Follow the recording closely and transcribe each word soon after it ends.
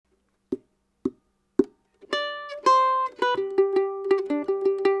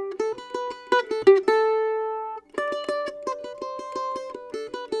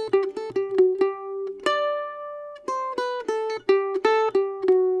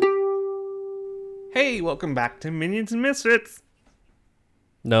Hey, welcome back to Minions and Misfits.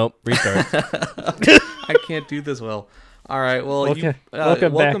 Nope, restart. I can't do this well. All right, well,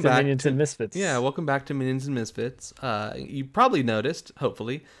 welcome back to Minions and Misfits. Yeah, welcome back to Minions and Misfits. You probably noticed,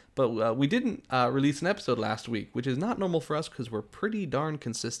 hopefully, but we didn't release an episode last week, which is not normal for us because we're pretty darn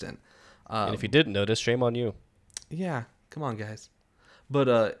consistent. And if you didn't notice, shame on you. Yeah, come on, guys.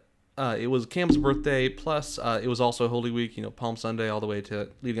 But it was Cam's birthday, plus it was also Holy Week, Palm Sunday, all the way to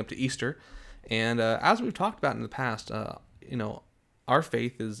leading up to Easter. And as we've talked about in the past, our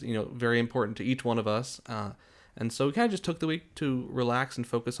faith is, very important to each one of us. And so we kind of just took the week to relax and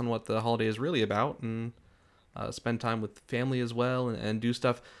focus on what the holiday is really about and spend time with family as well and do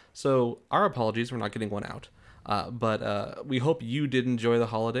stuff. So our apologies for not getting one out. But we hope you did enjoy the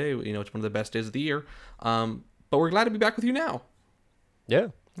holiday. It's one of the best days of the year. But we're glad to be back with you now. Yeah,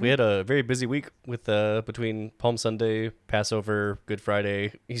 we had a very busy week with between Palm Sunday, Passover, Good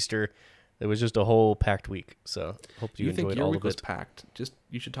Friday, Easter. It was just a whole packed week. So hope you enjoyed think your all week of was it. packed?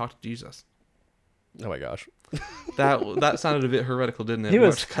 You should talk to Jesus. Oh my gosh. That sounded a bit heretical, didn't it? He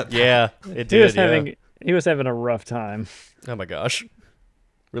was- Yeah, it did. He was having a rough time. Oh my gosh.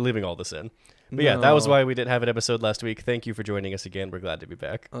 We're leaving all this in. But yeah, that was why we didn't have an episode last week. Thank you for joining us again. We're glad to be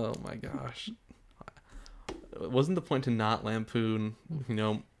back. Oh my gosh. Wasn't the point to not lampoon,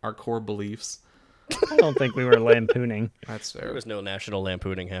 our core beliefs? I don't think we were lampooning. That's There fair. was no national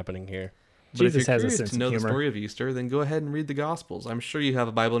lampooning happening here. But Jesus if you're has a curious sense to of know the humor. story of Easter, then go ahead and read the Gospels. I'm sure you have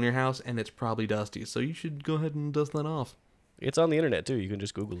a Bible in your house, and it's probably dusty, so you should go ahead and dust that off. It's on the internet too. You can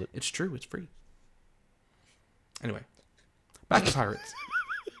just Google it. It's true. It's free. Anyway, back to pirates.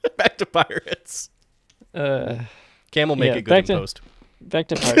 Back to pirates. Uh, Cam will make Yeah, it good in back to- post. back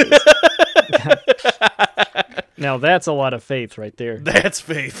to pirates. Now that's a lot of faith right there. That's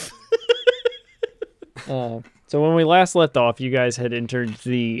faith. So when we last left off, you guys had entered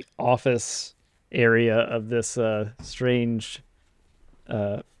the office area of this strange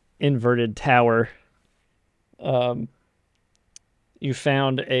inverted tower. You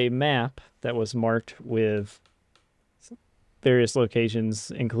found a map that was marked with various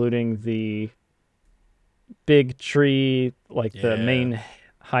locations, including the big tree, like the Yeah. main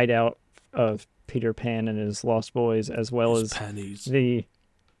hideout of Peter Pan and his Lost Boys, as well as pennies. the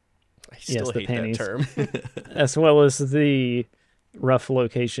I still the hate pennies. that term. as well as the rough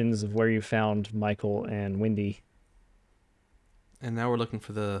locations of where you found Michael and Wendy. And now we're looking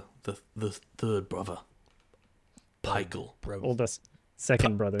for the third brother, Pygel. Oldest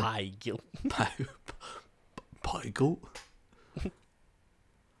second brother. Pygel. Pygel.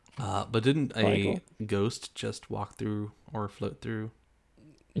 But didn't a Pygel. ghost just walk through or float through?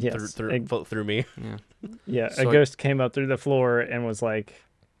 Yes. Float through me. Yeah. Yeah, So- a ghost came up through the floor and was like,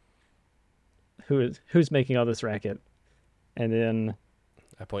 who's making all this racket? And then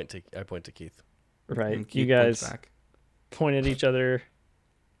I point to Keith. right, And you Keith points guys back. point at each other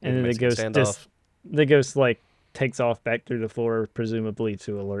and then the Mexican ghost standoff. the ghost like takes off back through the floor, presumably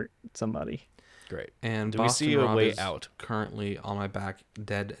to alert somebody. Great. And Do Boston we see a Rob way is out? currently on my back,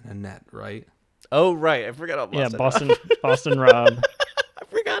 dead in a net, right? Oh right, I forgot about Yeah, Boston. Boston Rob. I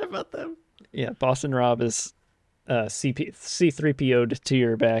forgot about them. Yeah, Boston Rob is C3PO'd to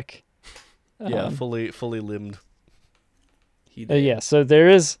your back. Yeah, fully limbed. He did. Yeah, so there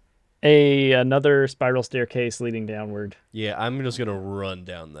is another spiral staircase leading downward. Yeah, I'm just gonna run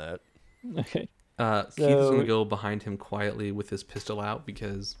down that. Okay. Keith is going So- to go behind him quietly with his pistol out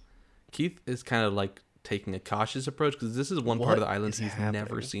because Keith is kind of like taking a cautious approach because this is one part of What the island is he's happening?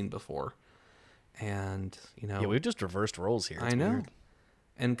 never seen before. And, Yeah, we've just reversed roles here. I It's know. weird.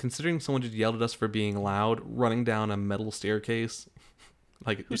 And considering someone just yelled at us for being loud, running down a metal staircase,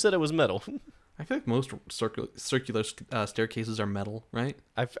 like Who said it was metal? I feel like most circular staircases are metal, right?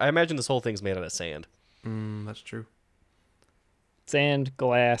 I imagine this whole thing's made out of sand. That's true. Sand,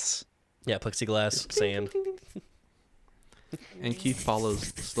 glass. Yeah, plexiglass, sand. And Keith follows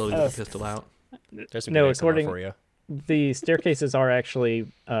slowly with the pistol out. There's some No, good ASMR according- for you. The staircases are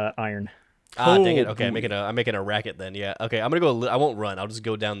actually iron. Ah, dang it. Oh, Okay, boy. I'm making a racket then. Yeah. Okay, I'm gonna go. I won't run. I'll just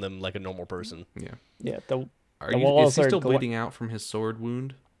go down them like a normal person. Yeah. Yeah, The The walls is he are still bleeding out from his sword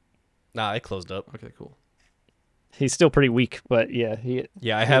wound? Nah, I closed up. Okay, cool. he's still pretty weak, but yeah,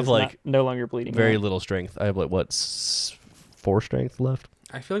 Yeah, I he have is like no longer bleeding. very out. little strength. I have like what 4 strength left.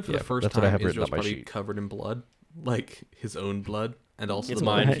 I feel like for Yeah, the first that's what I time, have written Israel's on my probably sheet. covered in blood, like his own blood, and also It's the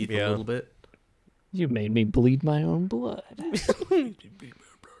blood of mine, Keith yeah. a little bit. You made me bleed my own blood.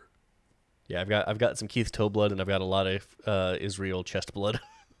 Yeah, I've got some Keith toe blood and I've got a lot of Israel chest blood.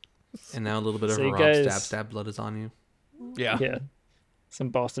 And now a little bit of So you Rob guys- stab blood is on you. Yeah. Yeah, some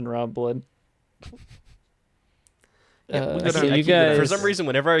Boston Rob blood. So you for guys, some reason,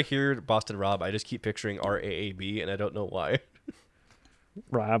 whenever I hear Boston Rob, I just keep picturing RAAB, and I don't know why.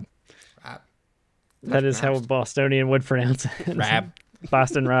 Rob. Rab. That is how a Bostonian would pronounce it. Rab.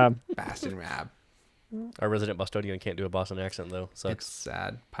 Boston Rob. Bastin Rab. Our resident Bostonian can't do a Boston accent, though. It's Sucks.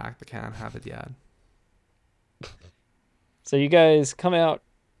 sad. Pack the can, have it yet. So you guys come out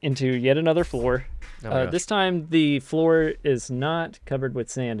into yet another floor. Oh my gosh. This time the floor is not covered with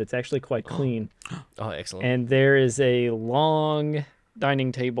sand. It's actually quite clean. Oh, excellent. And there is a long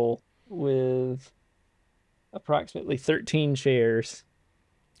dining table with approximately 13 chairs.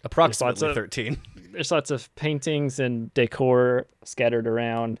 Approximately of- 13. There's lots of paintings and decor scattered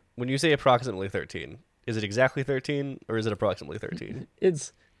around. When you say approximately 13, is it exactly 13 or is it approximately 13?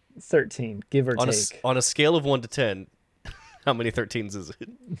 It's 13, give or On take. on a scale of 1 to 10, how many 13s is it?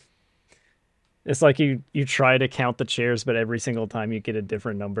 It's like you try to count the chairs, but every single time you get a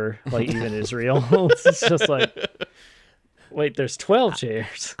different number, like even Israel. It's just like, wait, there's 12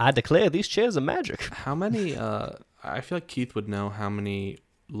 chairs. I declare these chairs are magic. How many, I feel like Keith would know how many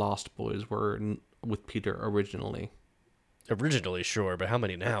Lost Boys were with Peter originally. Originally, sure, but how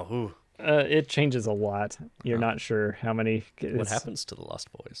many now? Ooh. It changes a lot. You're not sure how many. What It's happens to the Lost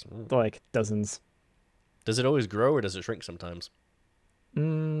Boys? like dozens. Does it always grow or does it shrink sometimes?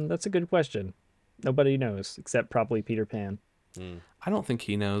 That's a good question. Nobody knows except probably Peter Pan. I don't think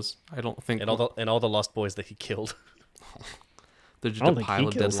he knows. I don't think... And all the Lost Boys that he killed. There's I just don't a think pile he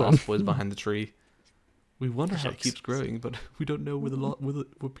of dead kills them. Lost Boys behind the tree. We wonder how it Yikes. keeps growing, but we don't know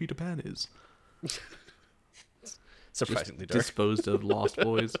where Peter Pan is. Surprisingly Just dark. disposed of Lost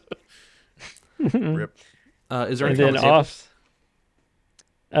Boys. Rip. Is there And anything on then the table? off,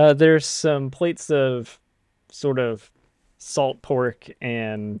 there's some plates of sort of salt pork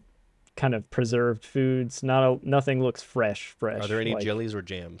and kind of preserved foods. Nothing looks fresh. Are there any like- jellies or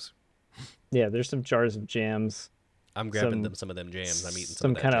jams? Yeah, there's some jars of jams. I'm grabbing Some- some of them jams. I'm eating some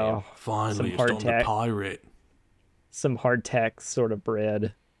Some of that kind jam. of Finally, some you're starting to hardtack. pirate. some hardtack sort of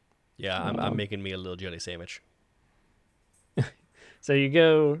bread. Yeah, I'm making me a little jelly sandwich. So you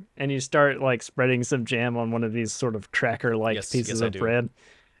go and you start like spreading some jam on one of these sort of cracker-like Yes, pieces yes, I of do. bread.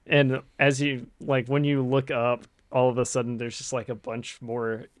 And as you like when you look up, all of a sudden there's just like a bunch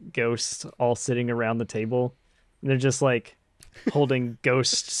more ghosts all sitting around the table. And they're just like holding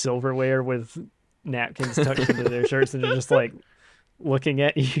ghost silverware with napkins tucked into their shirts, and they're just like looking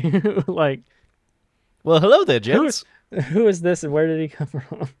at you like, Well, hello there, who, gents. who is this and where did he come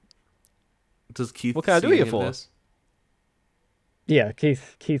from? Does Keith What can I see do you any of for? this? Yeah,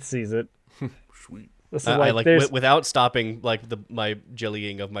 Keith sees it. Sweet. This is I like there's without stopping like my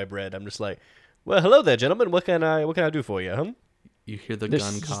jellying of my bread. I'm just like, well, hello there, gentlemen. What can I do for you? Huh? You hear the there's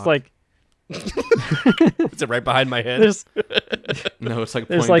gun just cock. like Is it right behind my head? there's No, it's like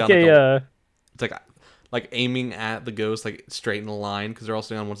there's pointing like down a it's like aiming at the ghost, like straight in a line, because they're all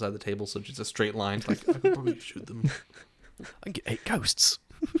sitting on one side of the table, so it's just a straight line. It's like I could probably shoot them. I can get 8 ghosts.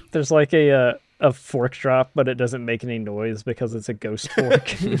 there's like a fork drop, but it doesn't make any noise because it's a ghost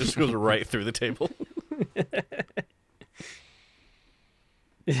fork. It just goes right through the table.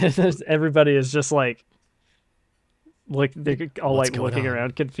 Everybody is just like they're all What's like going looking on?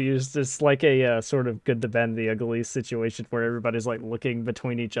 around confused. It's like a sort of Good, the Bad, and the Ugly situation where everybody's like looking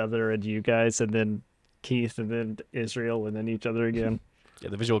between each other and you guys, and then Keith, and then Israel, and then each other again. Yeah,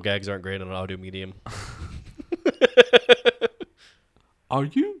 the visual gags aren't great on an audio medium. Are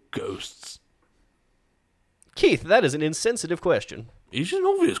you ghosts? Keith, that is an insensitive question. It's an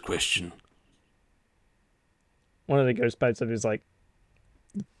obvious question. One of the ghost pipes up is like,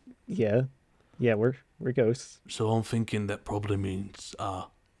 yeah, we're ghosts. So I'm thinking that probably means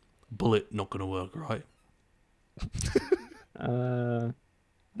bullet not gonna work, right? I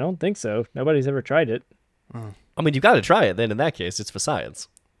don't think so. Nobody's ever tried it. I mean, you got to try it. Then in that case, it's for science.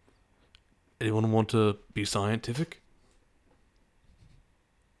 Anyone want to be scientific?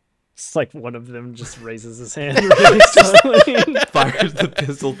 It's like one of them just raises his hand really slowly. Fires the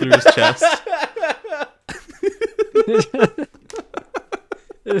pistol through his chest.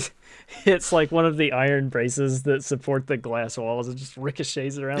 It hits like one of the iron braces that support the glass walls and just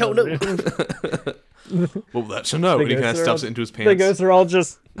ricochets around No, the no. room. Well, that's a no. The And he kind of ghosts are stuffs all- it into his The pants. ghosts are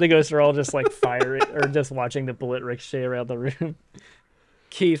all just like firing or just watching the bullet ricochet around the room.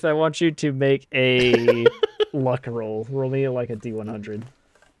 Keith, I want you to make a luck roll. Roll me like a D100.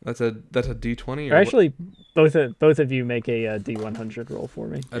 That's a D20 Or actually, both of you make a D100 roll for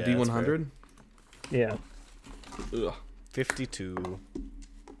me. a Yeah, that's D100. Yeah. Ugh. 52.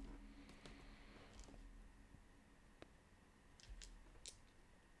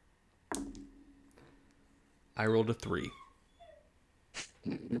 I rolled a 3.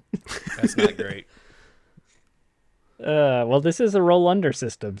 That's not great. Well, this is a roll under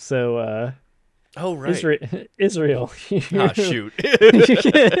system, so Oh, right. Israel, Ah, shoot. you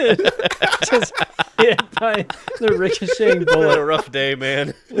get just hit by the ricocheting Had a bullet. rough day,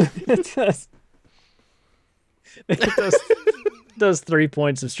 man. It does. It does 3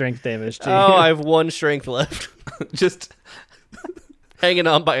 points of strength damage to you. Oh, I have 1 strength left. Just Hanging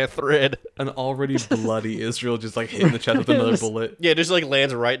on by a thread. an already bloody Israel just like hitting the chest with another bullet. Yeah, it just like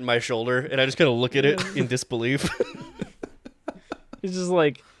lands right in my shoulder, and I just kind of look at it in disbelief. He's just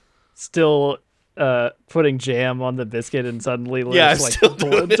like still putting jam on the biscuit, and suddenly Yeah, there's I'm like still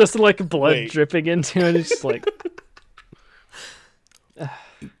doing blood, it. just like blood Wait. dripping into it. It's just like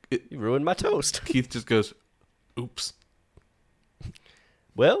You ruined my toast. Keith just goes, "Oops."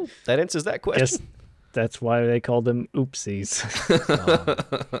 Well, that answers that question. guess that's why they call them oopsies.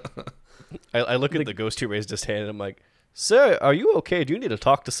 I look at the ghost who raised his hand, and I'm like, "Sir, are you okay? Do you need to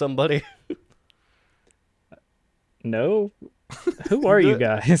talk to somebody?" No, who are you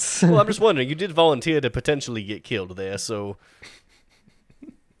guys? Well, I'm just wondering. You did volunteer to potentially get killed there, so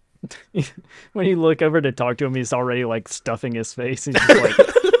When you look over to talk to him, he's already like stuffing his face. He's just like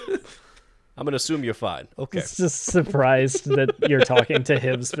I'm gonna assume you're fine. Okay. he's just surprised that you're talking to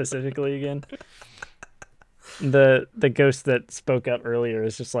him specifically again. The ghost that spoke up earlier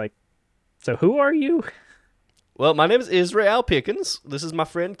is just like, so who are you? Well, my name is Israel Pickens. This is my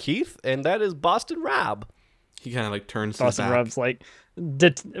friend Keith, and that is Boston Rob. He kind of like turns his Boston back. Rob's like,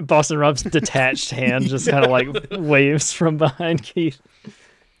 Boston Rob's detached hand just kind of like waves from behind Keith.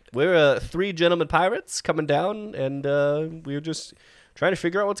 We're 3 gentlemen pirates coming down, and we're just trying to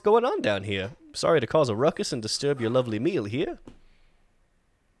figure out what's going on down here. Sorry to cause a ruckus and disturb your lovely meal here.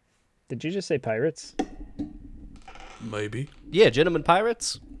 Did you just say pirates? Maybe. Yeah, gentlemen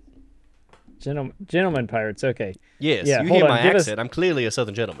pirates. Gentlemen pirates. Okay. Yes, Yeah, you hold hear on, my give us- accent. I'm clearly a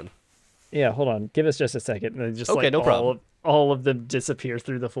southern gentleman. Yeah, hold on. Give us just a second. And then just Okay, like no problem. all of them disappear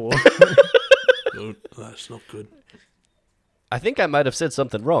through the floor. No, that's not good. I think I might have said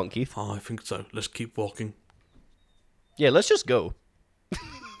something wrong, Keith. Oh, I think so. Let's keep walking. Yeah, let's just go. Did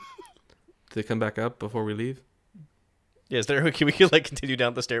they come back up before we leave? Yeah, is there? Can we like continue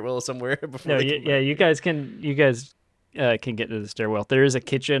down the stairwell somewhere before? No, they come yeah, back? you guys can get to the stairwell. There is a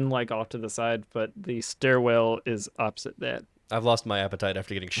kitchen like off to the side, but the stairwell is opposite that. I've lost my appetite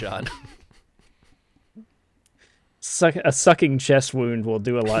after getting shot. A sucking chest wound will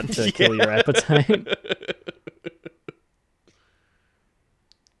do a lot to kill your appetite.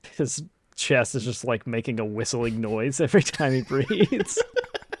 His chest is just like making a whistling noise every time he breathes.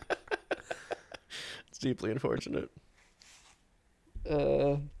 It's deeply unfortunate.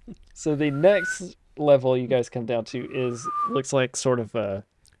 So the next level you guys come down to looks like sort of a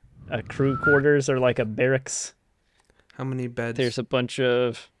crew quarters or like a barracks. How many beds? There's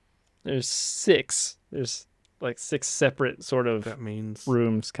 6. There's like 6 separate sort of That means.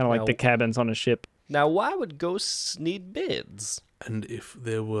 rooms, kind of like Now- the cabins on a ship. Now, why would ghosts need beds? And if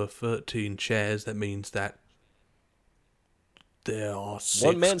there were 13 chairs, that means that there are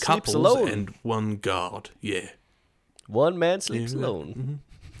 6 man sleeps couples alone. and 1 guard. Yeah. One man sleeps Yeah. alone.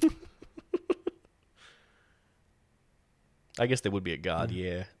 I guess there would be a god.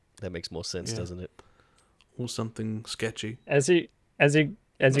 Yeah, that makes more sense, Yeah. doesn't it? Or something sketchy. As you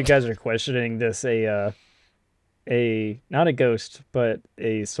guys are questioning this, a not a ghost, but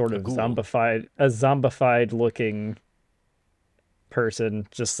a sort of ghoul. zombified looking person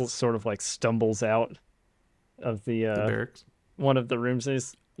just sort of like stumbles out of the The barracks. one of the rooms.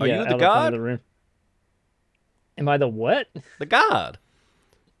 Is Are you the out of one of god? the room. Am I the what? The god.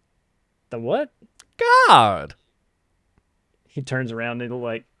 The what? God. He turns around and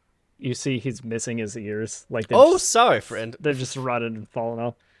like you see he's missing his ears. Like Oh, sorry, friend. they're just rotted and falling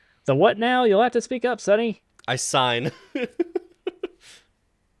off. The what now? You'll have to speak up, Sonny. I sign.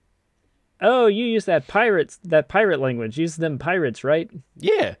 Oh, you use that pirate language. Use them pirates, right?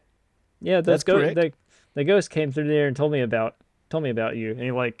 Yeah. Yeah, That's correct. the ghost came through there and told me about you. And he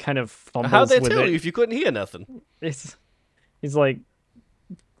like kind of fumbles How'd they with tell it. you if you couldn't hear nothing? He's like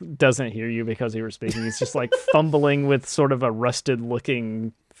doesn't hear you because you were speaking. He's just like fumbling with sort of a rusted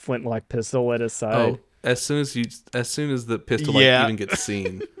looking flintlock pistol at his side. Oh, as soon as the pistol Yeah. even gets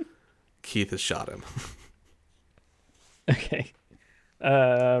seen, Keith has shot him. Okay.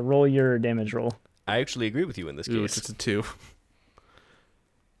 Roll your damage roll. I actually agree with you in this Ooh, it's case. just a 2.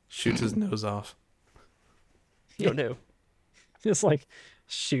 Shoots his nose off. Oh, no. Just like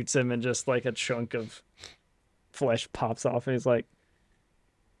shoots him and just like a chunk of flesh pops off and he's like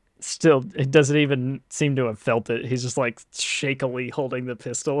still it doesn't even seem to have felt it. He's just like shakily holding the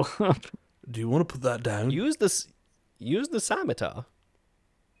pistol up. Do you want to put that down? Use the scimitar.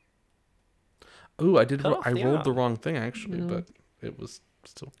 Ooh, I did. Cut off I the rolled the arm. wrong thing actually, but it was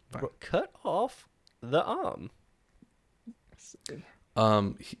still fine. Cut off the arm.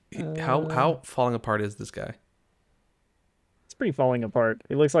 How falling apart is this guy? It's pretty falling apart.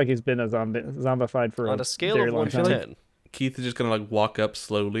 It looks like he's been zombified for On a a scale very of long 1 to time. 10. Keith is just gonna like walk up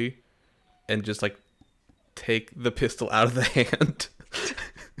slowly, and just like take the pistol out of the hand.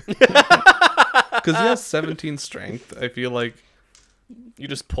 Because he has 17 strength. I feel like You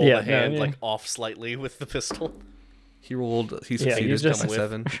just pull Yeah, the no, hand yeah. like off slightly with the pistol. he rolled. He Yeah, succeeded you just- by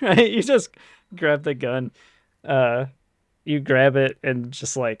 7. Right? You just grab the gun. You grab it and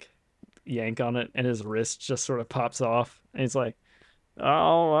just like yank on it, and his wrist just sort of pops off, and he's like,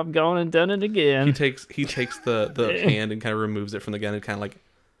 "Oh, I've gone and done it again." He takes the hand and kind of removes it from the gun and kind of like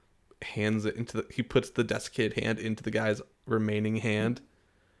hands it into the. He puts the desiccated hand into the guy's remaining hand.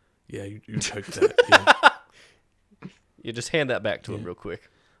 Yeah, you take that. Yeah. You just hand that back to him real quick.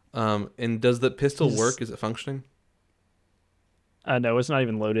 And does the pistol He's- work? Is it functioning? No, it's not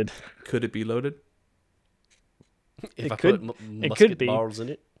even loaded. Could it be loaded? If It I could- put it musket could be. balls in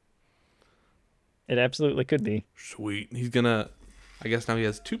it. It absolutely could be. Sweet. He's gonna. I guess now he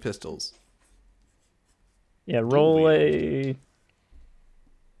has 2 pistols. Yeah, roll a.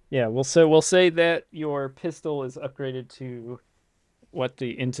 Yeah, we'll say that your pistol is upgraded to what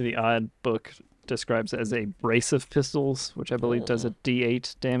the Into the Odd book describes as a brace of pistols, which I believe does a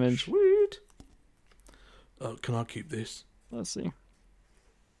D8 damage. Sweet. Can I keep this? Let's see.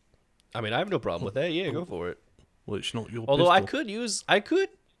 I mean, I have no problem with that. Yeah, go for it. Well, it's not your Although pistol.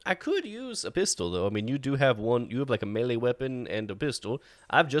 I could use a pistol though. I mean, you do have one. You have like a melee weapon and a pistol.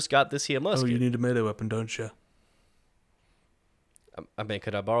 I've just got this here Oh, musket. you need a melee weapon, don't you? I mean,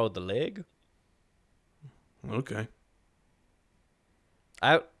 could I borrow the leg? Okay.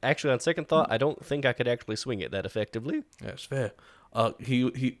 I actually, on second thought, I don't think I could actually swing it that effectively. That's fair. But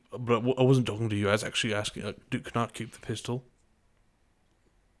I wasn't talking to you. I was actually asking, can I keep the pistol?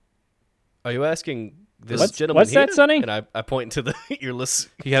 Are you asking this What's- gentleman what's here? that, Sonny? And I point to the earless.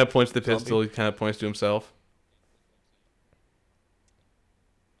 He kind of points to the pistol. He kind of points to himself.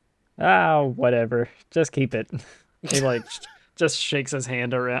 Ah, whatever. Just keep it. He like just shakes his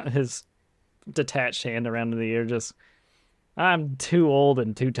hand around, his detached hand around in the air. Just, I'm too old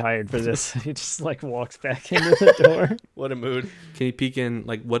and too tired for this. He just like walks back into the door. What a mood. Can you peek in,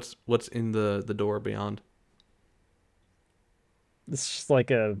 like, what's in the door beyond? It's just like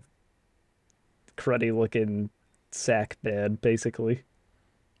a cruddy looking sack bed, basically.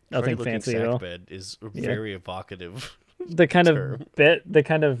 Nothing Cruddy-looking fancy at sack all. bed is Yeah. very evocative. The kind term. of the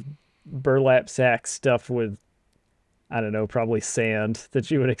kind of burlap sack stuffed with, I don't know, probably sand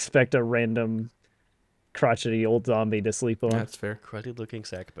that you would expect a random crotchety old zombie to sleep on. That's fair. Cruddy-looking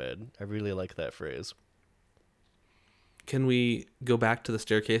sack bed. I really like that phrase. Can we go back to the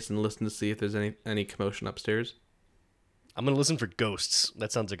staircase and listen to see if there's any commotion upstairs? I'm gonna listen for ghosts.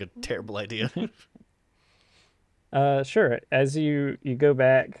 That sounds like a terrible idea. Sure. As you go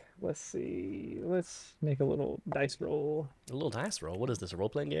back, let's see. Let's make a little dice roll. A little dice roll. What is this? A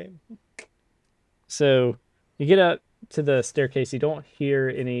role-playing game? So you get up to the staircase. You don't hear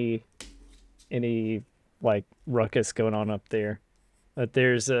any like ruckus going on up there, but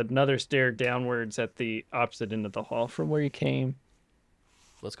there's another stair downwards at the opposite end of the hall from where you came.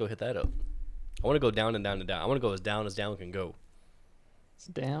 Let's go hit that up. I want to go down and down and down. I want to go as down can go. It's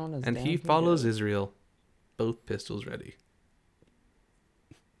down as And down he can follows go. Israel. Both pistols ready.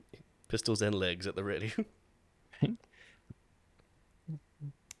 Pistols and legs at the ready.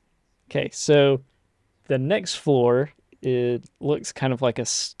 Okay, so the next floor, it looks kind of like a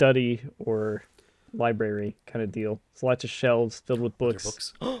study or library kind of deal. It's lots of shelves filled with Your books.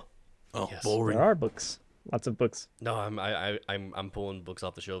 books. Oh, Yes. boring. There are books, lots of books. No, I'm pulling books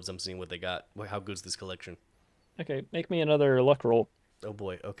off the shelves. I'm seeing what they got. How good's this collection? Okay, make me another luck roll. Oh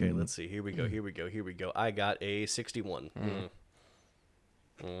boy. Okay, let's see. Here we go. Here we go. Here we go. I got a 61.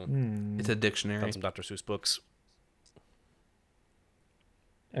 It's a dictionary. Found some Dr. Seuss books.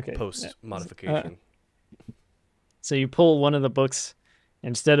 Okay, Post modification. so you pull one of the books.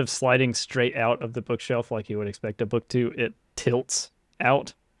 Instead of sliding straight out of the bookshelf like you would expect a book to, it tilts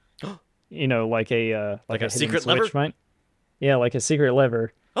out. You know, like a Like a hidden secret switch lever? might. Yeah, like a secret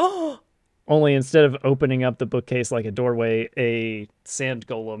lever. Oh, Only instead of opening up the bookcase like a doorway, a sand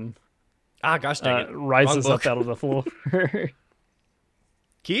golem ah, gosh dang it! rises Wrong up book. out of the floor.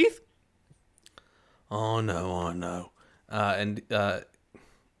 Keith. Oh no.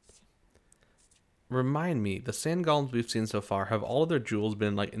 Remind me, the sand golems we've seen so far, have all of their jewels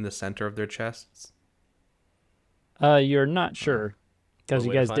been like in the center of their chests? You're not sure because No you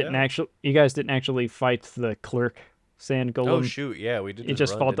way to guys find didn't out. actually fight the clerk, sand golem. Oh shoot, yeah, we did You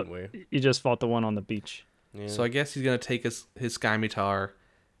just just run, fought didn't we? You just fought the one on the beach. Yeah. So I guess he's gonna take his Skymitar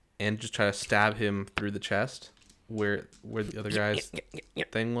and just try to stab him through the chest where the other guy's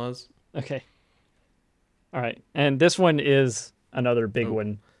thing was. Okay. All right, and this one is another big Oh.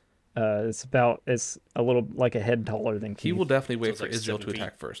 one. It's a little like a head taller than Keith. He will definitely wait it's for like Israel 7 to feet.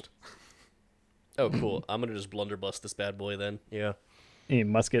 attack first. Oh, cool. I'm gonna just blunderbuss this bad boy then. Yeah.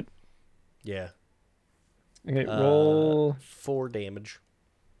 Musket. Yeah. Okay, roll. 4 damage.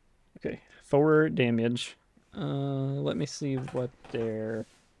 Okay, 4 damage. Let me see what their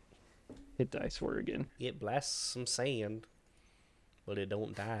hit dice were again. It blasts some sand, but it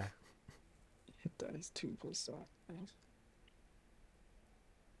don't die. Hit dice 2 plus 5.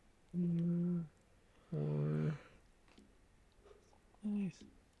 Nice.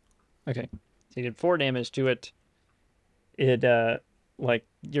 Okay, so you did 4 damage to it. It like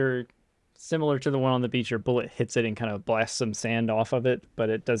you're similar to the one on the beach. Your bullet hits it and kind of blasts some sand off of it, but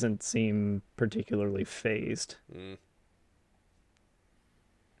it doesn't seem particularly phased.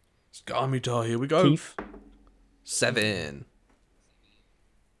 Skymitar, here we go. Keith, 7.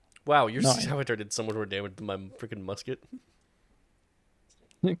 Wow, your Nice. Skymitar did so much more damage than my freaking musket.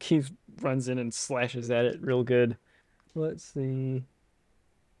 Keith runs in and slashes at it real good. Let's see.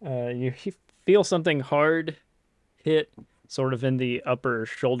 You feel something hard hit sort of in the upper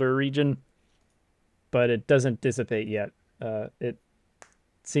shoulder region, but it doesn't dissipate yet. It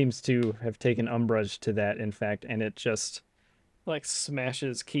seems to have taken umbrage to that, in fact, and it just like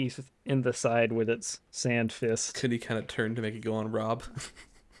smashes Keith in the side with its sand fist. Could he kind of turn to make it go on Rob?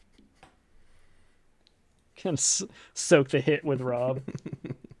 Kind of soak the hit with Rob.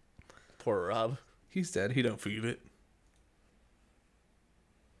 Poor Rob. He's dead. He don't feel it.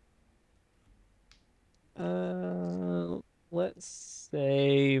 Let's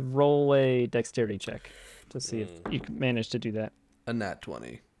say roll a dexterity check to see if you can manage to do that. A nat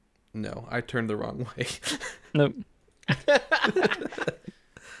 20. No, I turned the wrong way. Nope.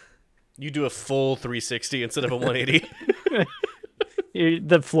 You do a full 360 instead of a 180.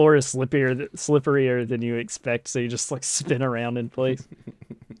 The floor is slipperier than you expect, so you just like spin around in place.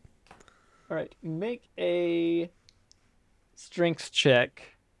 All right, make a strength check.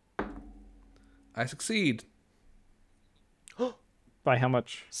 I succeed. By how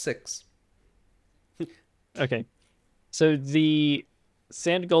much? 6. Okay. So the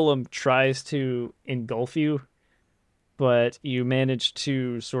sand golem tries to engulf you, but you manage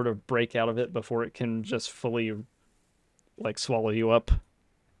to sort of break out of it before it can just fully like swallow you up.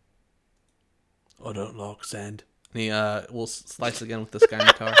 I don't like sand. And he will slice again with the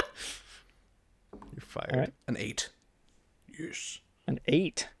Skymitar. You're fired. All right. An 8. Yes. An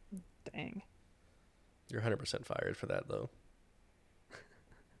 8. Dang. You're 100% fired for that, though.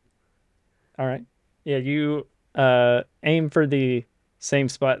 All right. Yeah, you aim for the same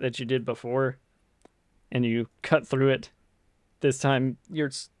spot that you did before, and you cut through it. This time, the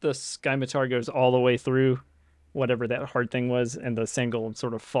Skymitar goes all the way through whatever that hard thing was, and the sand golem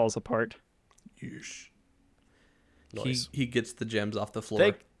sort of falls apart. Yes. Nice. He gets the gems off the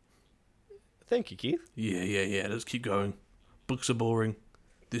floor. Thank you, Keith. Yeah. Let's keep going. Books are boring.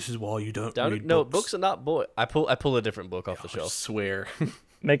 This is why you don't read No, books. books are not boy. I pull a different book off the I shelf. swear.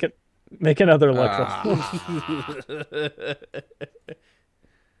 Make another luck roll.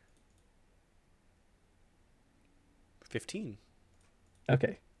 15.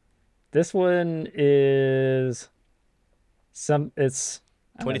 Okay. This one is it's I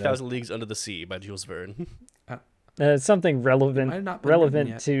don't know. 20,000 Leagues Under the Sea by Jules Verne. Something It might have not been written relevant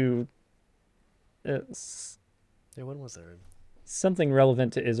yet. to Yeah, when was that? something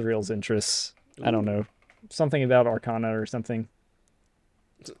relevant to Israel's interests. I don't know. Something about Arcana or something.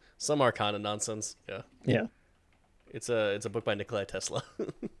 Some Arcana nonsense. Yeah. Yeah. It's a book by Nikolai Tesla.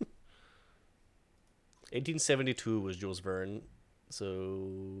 1872 was Jules Verne. So,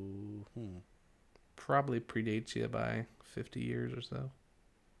 Probably predates you by 50 years or so.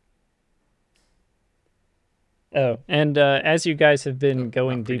 Oh, and as you guys have been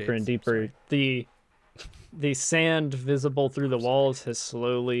going not deeper and predates, deeper, sorry. the sand visible through the walls has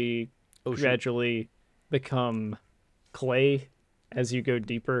slowly, Oh, shoot. gradually become clay as you go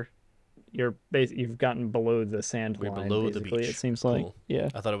deeper. You've gotten below the sand We're line. below the basically, beach. It seems like. Cool. Yeah.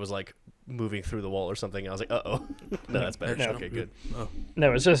 I thought it was like moving through the wall or something. I was like, uh-oh. No, that's better. No. Okay, good. Oh.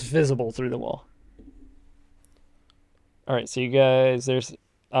 No, it's just visible through the wall. All right, so you guys, there's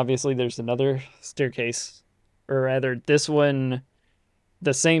another staircase, or rather, this one,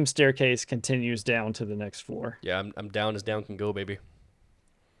 the same staircase continues down to the next floor. Yeah, I'm down as down can go, baby.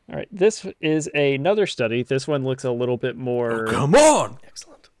 All right, this is another study. This one looks a little bit more. Come on!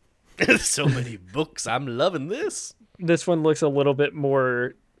 Excellent. So many books. I'm loving this. This one looks a little bit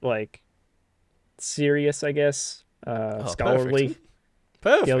more like serious, I guess. Scholarly. Perfect.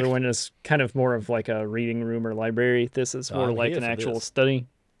 Perfect. The other one is kind of more of like a reading room or library. This is more I'm like here an for actual this. study.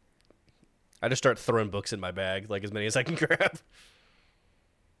 I just start throwing books in my bag, like as many as I can grab.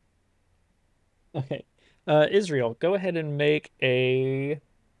 Okay. Israel, go ahead and make a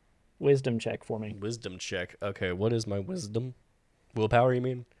wisdom check for me. Wisdom check. Okay, what is my wisdom? Willpower, you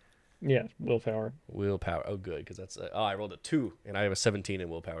mean? Yeah, willpower. Willpower. Oh, good, because that's I rolled a 2, and I have a 17 in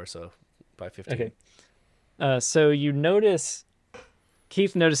willpower, so by 15. Okay. So you notice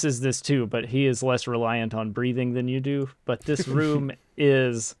Keith notices this too, but he is less reliant on breathing than you do. But this room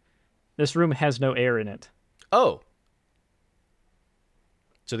has no air in it. Oh.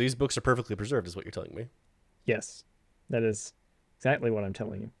 So these books are perfectly preserved, is what you're telling me. Yes, that is exactly what I'm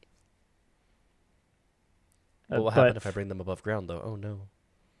telling you. What will happen if I bring them above ground, though? Oh no.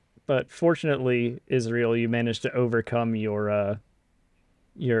 But fortunately, Israel, you managed to overcome your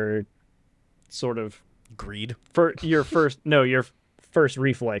sort of Greed. your first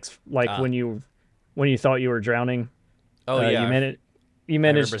reflex, like when you thought you were drowning. Oh yeah. You I managed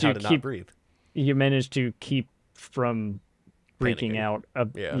remembered to how to keep not breathe. you managed to keep from freaking Panicking.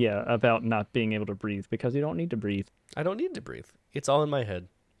 out. Yeah. About not being able to breathe because you don't need to breathe. I don't need to breathe. It's all in my head.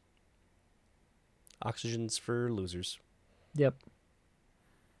 Oxygen's for losers. Yep.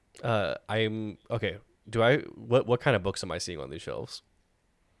 I'm okay. What kind of books am I seeing on these shelves?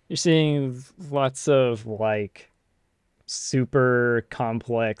 You're seeing lots of like super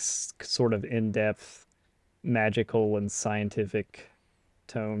complex, sort of in-depth, magical and scientific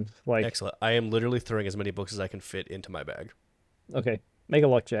tomes. Like, Excellent. I am literally throwing as many books as I can fit into my bag. okay, make a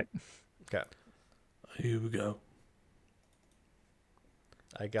luck check. Okay. Here we go.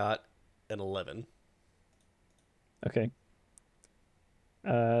 I got an 11. Okay.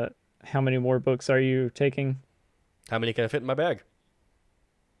 How many more books are you taking? How many can I fit in my bag?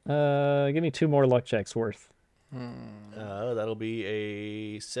 Give me 2 more luck checks worth. That'll be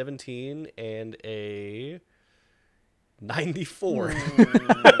a 17 and a 94.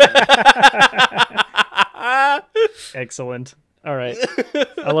 Excellent. All right.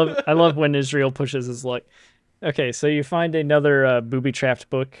 I love when Israel pushes his luck. Okay, so you find another booby-trapped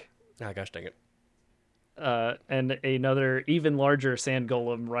book. Ah, gosh dang it. And another even larger sand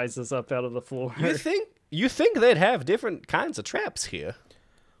golem rises up out of the floor. You think they'd have different kinds of traps here?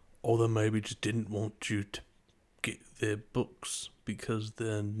 Or they maybe just didn't want you to get their books because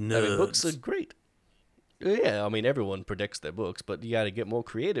they're nerds. I mean, books are great. Yeah, I mean, everyone predicts their books, but you got to get more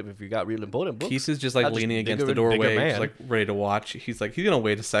creative if you got real important books. Keith is just like Not leaning against bigger the and bigger doorway, man. just like ready to watch. He's gonna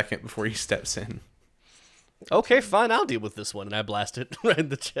wait a second before he steps in. Okay, fine, I'll deal with this one, and I blast it right in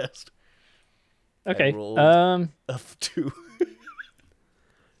the chest. Okay. I rolled a 2.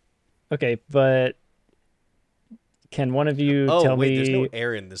 Okay, but can one of you tell wait, me? there's no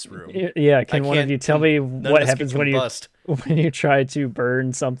air in this room. Yeah, can one of you tell me None what of us can happens when combust. you try to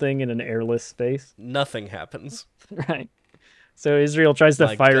burn something in an airless space? Nothing happens. Right. So Israel tries to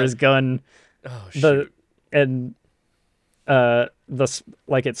My fire gun- his gun, Oh shoot!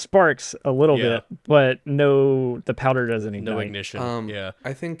 it sparks a little Yeah. bit, but the powder doesn't ignite. No ignition. Yeah.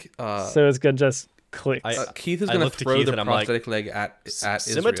 I think So his gun just clicks. Keith is I gonna look to throw Keith the and I'm like, prosthetic leg at Israel.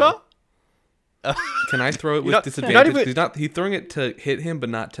 Scimitar? Can I throw it with not- disadvantage? you're not He's throwing it to hit him, but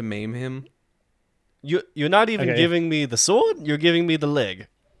not to maim him. You're not even Okay. giving me the sword. You're giving me the leg.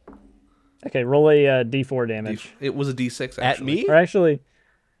 Okay, roll a D4 damage. It was a D6 actually. At me? Or actually,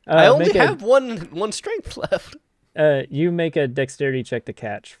 I only make have one strength left. you make a dexterity check to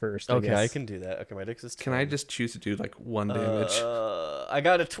catch first. Okay, I guess. can do that. Okay, my dex is 10. Can I just choose to do like 1 damage? I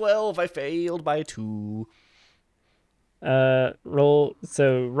got a 12. I failed by 2. Roll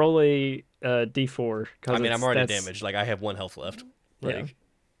a D4. I mean, I'm already that's- damaged. Like, I have 1 health left. Like,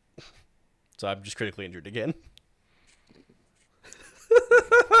 Yeah. So I'm just critically injured again.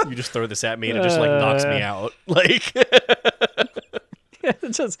 You just throw this at me and it just like knocks me out. Like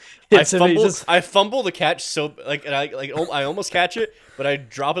It just hits him. I fumble the catch so like and I almost catch it, but I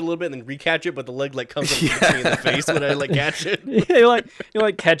drop it a little bit and then recatch it, but the leg like comes up and hits me in the face when I like catch it. he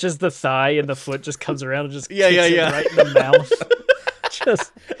like catches the thigh and the foot just comes around and just kicks it right in the mouth.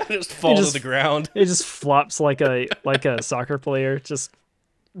 I just fall to the ground. It just flops like a soccer player, just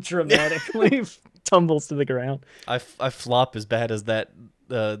dramatically tumbles to the ground. I flop as bad as that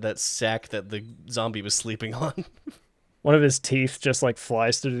sack that the zombie was sleeping on. One of his teeth just like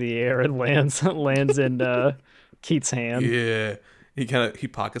flies through the air and lands in Keith's hand. Yeah, he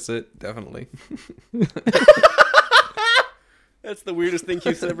pockets it definitely. That's the weirdest thing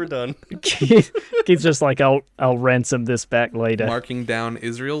Keith's ever done. Keith's just like, I'll ransom this back later. Marking down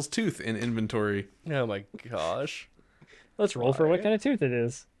Israel's tooth in inventory. Oh my gosh. Let's roll for what kind of tooth it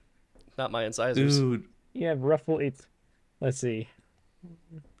is. Not my incisors. Dude, You have roughly. Let's see.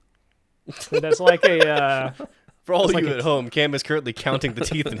 So that's like a. For all It's you like a at home, Cam is currently counting the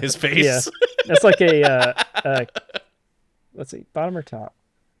teeth in his face. Yeah, that's like a. Let's see, bottom or top.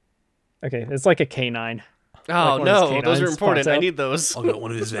 Okay, it's like a canine. Oh, Like one of no. his Those are canines important. pops I out. need those. I got one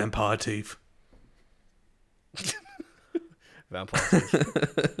of his vampire teeth. Vampire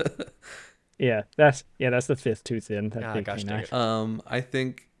teeth. Yeah, that's the fifth tooth in that Ah, big gosh dang canine. it. I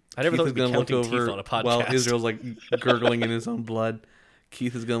think I never Keith thought is we'd be gonna look counting teeth over on a podcast. while Israel's like gurgling in his own blood.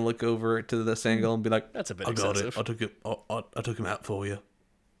 Keith is gonna look over to the Sangol and be like, That's a bit "I got excessive. it. I took it. I took him out for you."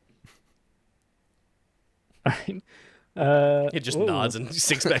 Alright. It just ooh. nods and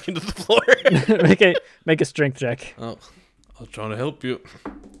sinks back into the floor. make a strength check. Oh, I was trying to help you.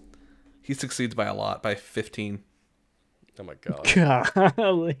 He succeeds by a lot, by 15. Oh my god.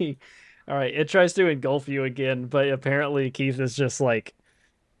 Golly. All right, it tries to engulf you again, but apparently Keith is just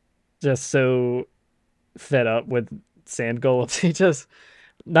so fed up with sand golems. He just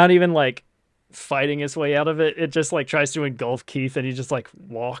not even like fighting his way out of it. It just like tries to engulf Keith, and he just like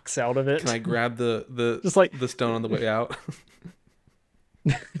walks out of it. Can I grab the Just like- the stone on the way out?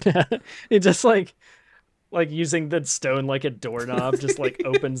 It just like using the stone like a doorknob, just like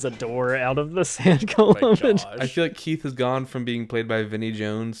opens a door out of the sand Oh my golem. and- I gosh. feel like Keith has gone from being played by Vinnie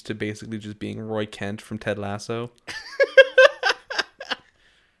Jones to basically just being Roy Kent from Ted Lasso.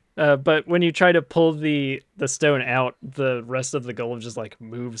 But when you try to pull the stone out, the rest of the golem just like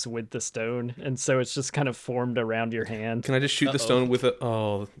moves with the stone, and so it's just kind of formed around your hand. Can I just shoot the Uh-oh. stone with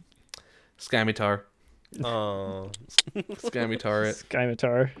a Scimitar? Oh. Scimitar it.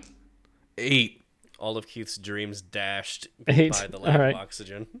 Scimitar. 8. All of Keith's dreams dashed 8. by the lack Alright. of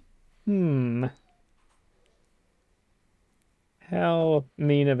oxygen. How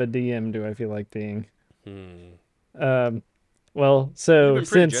mean of a DM do I feel like being? Hmm. Well, so You've been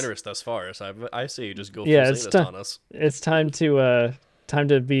pretty since generous thus far, so I say you just go Yeah, full it's sadist ti- on us. it's time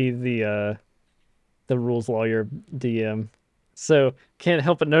to be the rules lawyer DM. So can't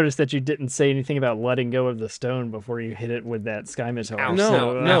help but notice that you didn't say anything about letting go of the stone before you hit it with that Scimitar. Ow, No,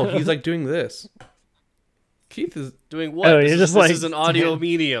 so, no, he's like doing this. Keith is Doing what? Oh, this you're is, just this like- is an audio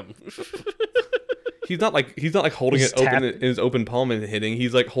medium. he's not like holding He's it open tapping. in his open palm and hitting.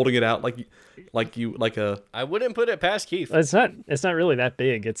 He's like holding it out like a I wouldn't put it past Keith. It's not really that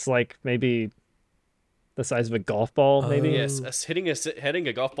big. It's like maybe the size of a golf ball, maybe. Yes, hitting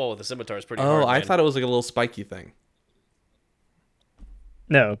a golf ball with a scimitar is pretty Oh, hard. I man. thought it was like a little spiky thing.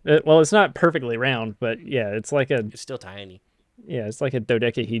 No, well, it's not perfectly round, but yeah, it's like a It's still tiny.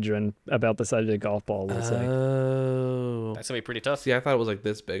 dodecahedron about the size of a golf ball. We'll say. Oh. That's gonna be pretty tough. See, I thought it was like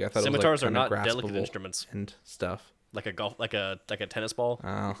this big. I thought Scimitars it are was like not delicate graspable instruments. and stuff. Like a tennis ball.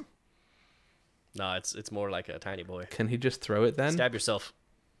 Oh. No, it's more like a tiny boy. Can he just throw it then? Stab yourself.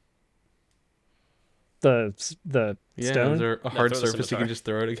 The Yeah, stone. is there a hard throw the surface you scimitar. can just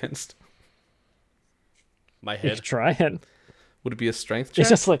throw it against? My You head. could try it. Would it be a strength It check?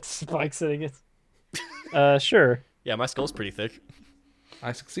 just like spikes it against. Sure. Yeah, my skull's pretty thick.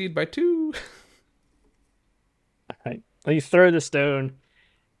 I succeed by 2. Right. Well, you throw the stone,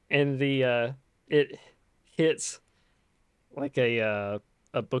 and the it hits like a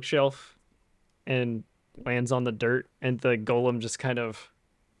bookshelf, and lands on the dirt, and the golem just kind of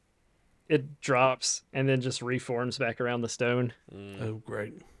it drops and then just reforms back around the stone. Oh,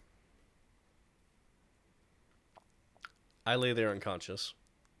 great. I lay there unconscious.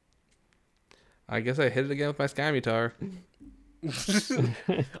 I guess I hit it again with my Scimitar.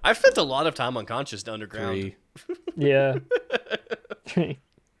 I've spent a lot of time unconscious underground. 3. Yeah.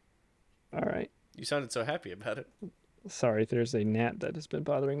 All right. You sounded so happy about it. Sorry, there's a gnat that has been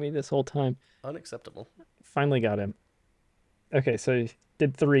bothering me this whole time. Unacceptable. Finally got him. Okay, so you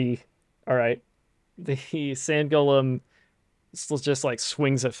did 3. All right. The sand golem just like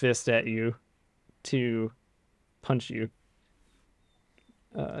swings a fist at you to punch you.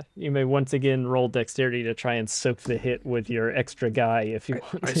 You may once again roll dexterity to try and soak the hit with your extra guy if you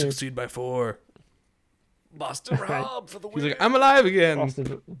want I to. succeed by 4. Boston Rob for the He's win. like, I'm alive again.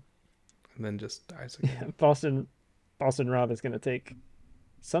 Boston, And then just dies again. yeah, Boston Rob is going to take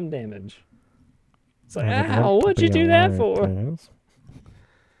some damage. It's like, ow, what'd you do that for?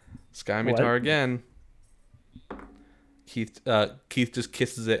 Scimitar What? again. Keith just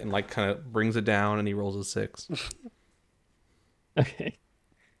kisses it and like kind of brings it down, and he rolls a 6. Okay.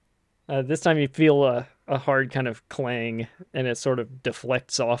 This time you feel a hard kind of clang, and it sort of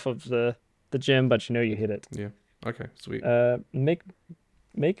deflects off of the gem, but you know you hit it. Yeah. Okay. Sweet.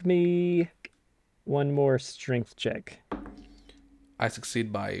 Make me one more strength check. I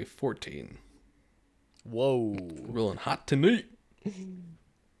succeed by 14. Whoa. Rolling hot tonight.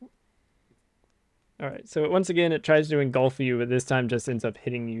 All right. So once again, it tries to engulf you, but this time just ends up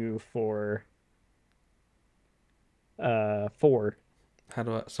hitting you for 4. How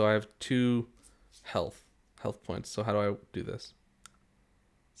do I? So I have 2 health points. So how do I do this?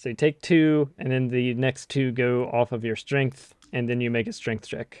 So you take 2, and then the next 2 go off of your strength, and then you make a strength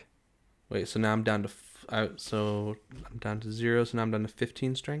check. Wait. So now I'm down to. So I'm down to 0. So now I'm down to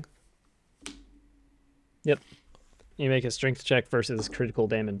 15 strength. Yep. You make a strength check versus critical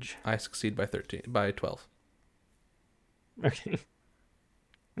damage. I succeed by 12. Okay.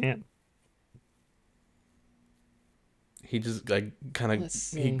 Man. He just like kind of Let's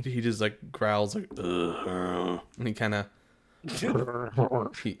see. he just like growls like ugh, and he kind of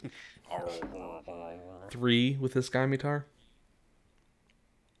 3 with his Scimitar.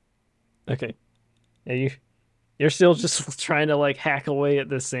 Okay. Yeah, you're still just trying to like hack away at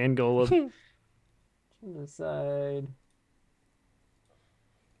this sand golem. To the side.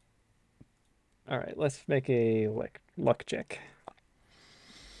 All right, let's make a luck check.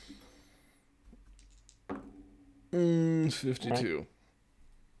 52.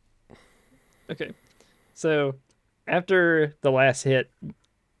 Okay. So after the last hit,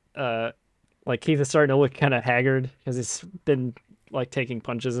 like Keith is starting to look kind of haggard because he's been like taking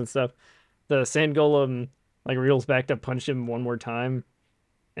punches and stuff. The sand golem like reels back to punch him one more time,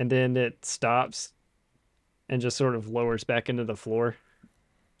 and then it stops and just sort of lowers back into the floor.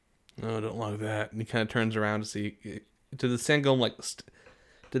 No, I don't like that. And he kind of turns around to see. Did the sand golem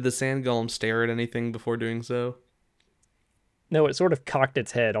did the sand golem stare at anything before doing so? No, it sort of cocked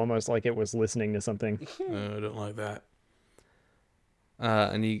its head, almost like it was listening to something. No, I don't like that.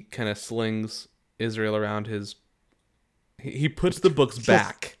 And he kind of slings Israel around his. He puts the books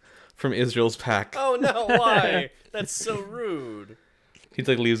back from Israel's pack. Oh no, why? That's so rude. He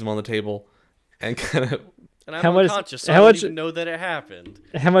like leaves them on the table, and kind of. And I'm How much- unconscious, so how I don't much- even know that it happened.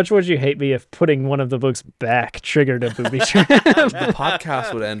 How much would you hate me if putting one of the books back triggered a booby trap? The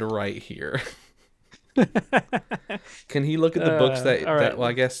podcast would end right here. Can he look at the books that? all right. Well,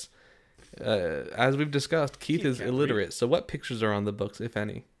 I guess. As we've discussed, Keith is can't illiterate. So, what pictures are on the books, if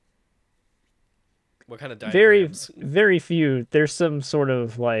any? What kind of Very, diagrams? very few. There's some sort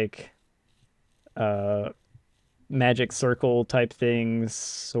of like magic circle type things,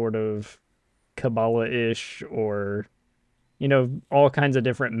 sort of Kabbalah-ish, or all kinds of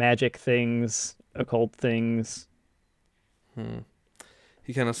different magic things, occult things.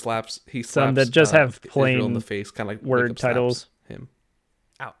 He kind of slaps. He slaps Some that just have Israel in plain the face, kind of like word Jacob slaps titles. Him.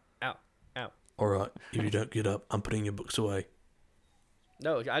 Ow, ow, ow. All right, if you don't get up, I'm putting your books away.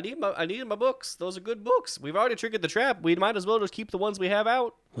 No, I need my books. Those are good books. We've already triggered the trap. We might as well just keep the ones we have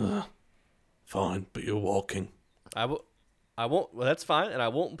out. Fine, but you're walking. I won't. Well, that's fine, and I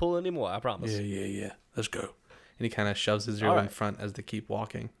won't pull any more. I promise. Yeah. Let's go. And he kind of shoves Israel All in right. front as they keep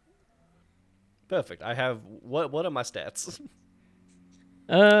walking. Perfect. I have what are my stats?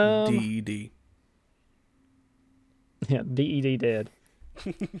 DED. Yeah, DED dead.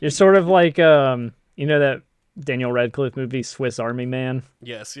 You're sort of like that Daniel Radcliffe movie Swiss Army Man.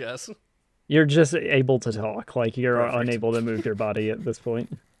 Yes. You're just able to talk, like you're Perfect. unable to move your body at this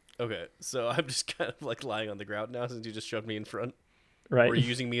point, Okay, so I'm just kind of like lying on the ground now since you just shoved me in front. right? Or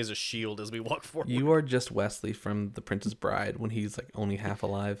using me as a shield as we walk forward. You are just Wesley from The Princess Bride when he's like only half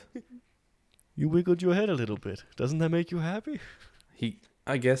alive. You wiggled your head a little bit. Doesn't that make you happy?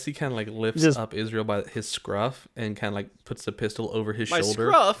 I guess he kind of like lifts Just- up Israel by his scruff and kind of like puts the pistol over his My shoulder.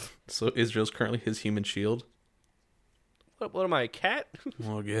 scruff? So Israel's currently his human shield. What am I, a cat?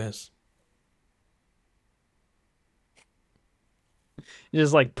 Well, I guess. You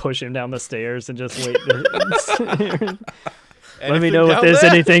just like push him down the stairs and just wait. Let me Anything know if down there's there?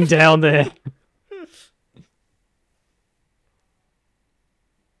 anything down there.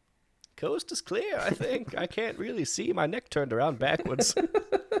 Coast is clear, I think. I can't really see. My neck turned around backwards.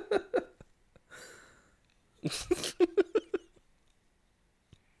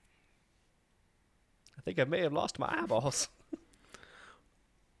 I think I may have lost my eyeballs.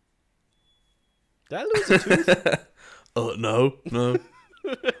 Did I lose a tooth? No.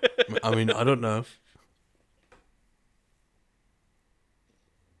 I mean, I don't know.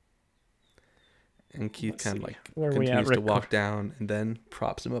 And Keith kind of like Where are we at, continues to Rick? walk down and then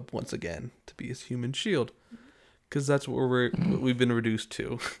props him up once again to be his human shield. Because that's what we've been reduced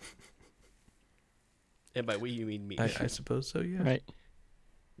to. And by we, you mean me. I suppose so, yeah. Right.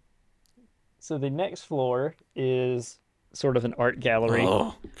 So the next floor is sort of an art gallery.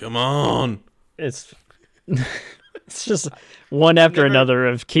 Oh, come on. It's it's just one after never- another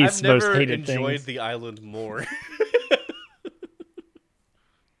of Keith's I've most never hated enjoyed things. the island more.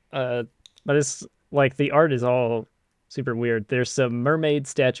 But like the art is all super weird. There's some mermaid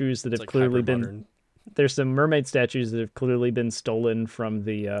statues that It's have like clearly hyper been modern. there's some mermaid statues that have clearly been stolen from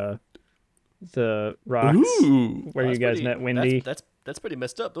the rocks Ooh, where you guys met Wendy. That's pretty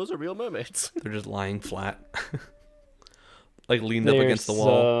messed up. Those are real mermaids. they're just lying flat, like leaned up against the There's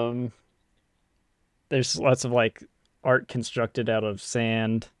wall. there's lots of like art constructed out of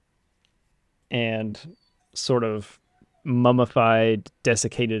sand and sort of mummified,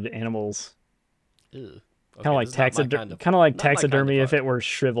 desiccated animals. Ew. Kind of Okay, like this is not my kind of kind of like not my kind of taxidermy if art. it were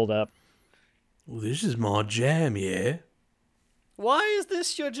shriveled up. Well, this is my jam, yeah. Why is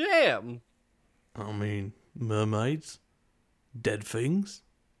this your jam? I mean, mermaids, dead things.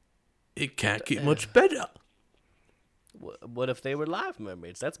 It can't get much better. What if they were live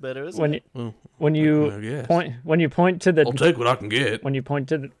mermaids? That's better, isn't When it? Well, when I you guess. point to the I'll take what I can get. when you point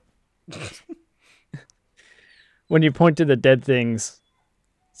to the when you point to the dead things,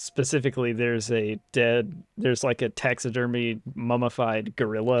 specifically there's like a taxidermy mummified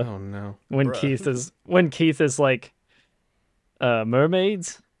gorilla. Oh no. Bruh. When Keith is like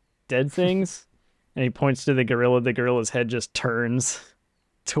mermaids, dead things, and he points to the gorilla's head just turns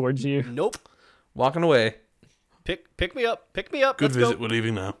towards you. Nope. Walking away. Pick me up. Pick me up. Good Let's visit. go. We're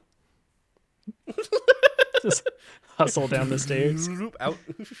leaving now. Just hustle down the stairs. Out.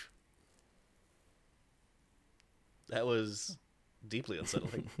 That was deeply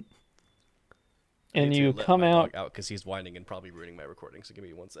unsettling. I And need you to let come my out. dog out because he's whining and probably ruining my recording. So give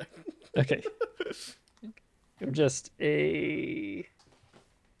me 1 second. Okay. You're just a.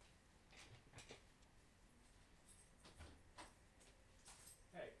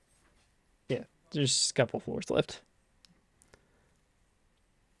 Yeah, there's just a couple floors left.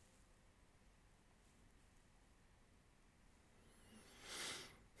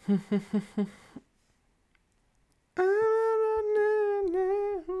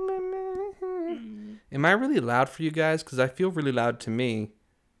 Am I really loud for you guys? Because I feel really loud to me,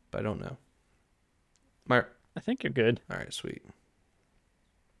 but I don't know. I think you're good. All right, sweet.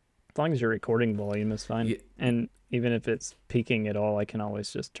 As long as your recording volume is fine. Yeah. And even if it's peaking at all, I can always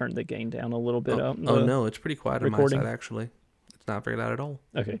just turn the gain down a little bit up. Oh no, it's pretty quiet recording. on my side actually. It's not very loud at all.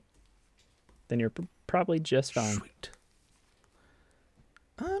 Okay. Then you're probably just fine. Sweet.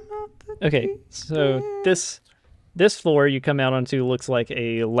 I'm not the Okay, so this floor you come out onto looks like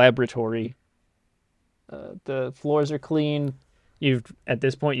a laboratory. The floors are clean. At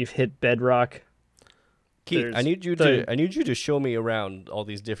this point you've hit bedrock. Keith, There's I need you to show me around all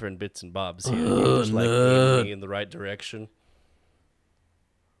these different bits and bobs here. Can you just like aim me in the right direction?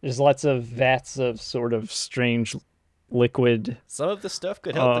 There's lots of vats of sort of strange liquid. Some of this stuff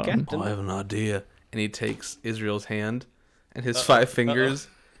could help the captain. I have an idea. And he takes Israel's hand and his 5 fingers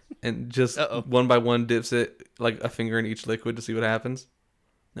and just one by one dips it like a finger in each liquid to see what happens.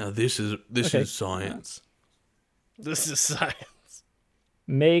 Now this is science. This is science.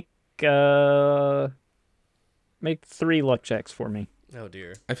 Make 3 luck checks for me. Oh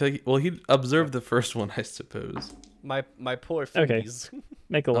dear. I feel like he observed the first one, I suppose. My poor Okay. fingies.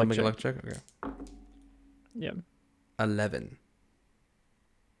 Make a I'll luck make check. a luck check. Okay. Yeah. 11.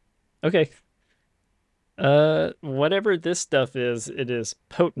 Okay. Whatever this stuff is, it is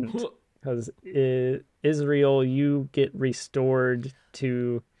potent. Because Israel, you get restored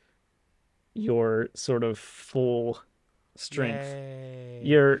to your sort of full strength. Yay.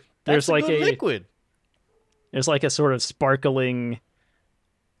 There's That's like a good liquid. There's like a sort of sparkling,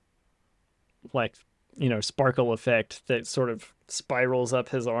 like, sparkle effect that sort of spirals up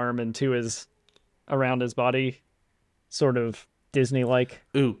his arm and around his body, sort of Disney-like.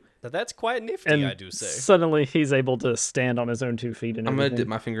 Ooh, Now that's quite nifty, And I do say. suddenly he's able to stand on his own 2 feet and I'm going to everything. dip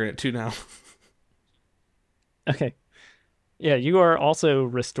my finger in it too now. Okay. Yeah, you are also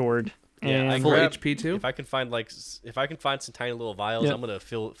restored. Yeah, I And Full grab- HP too? If I can find some tiny little vials, Yep. I'm gonna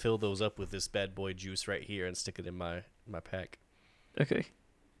fill those up with this bad boy juice right here and stick it in my pack. okay.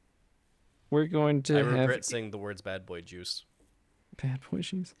 We're going to I have regret saying the words bad boy juice. bad boy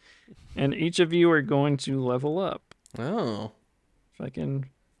shoes. And each of you are going to level up. Oh. If I can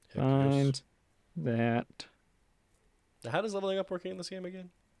Heck yes. find that. Now, how does leveling up working in this game again?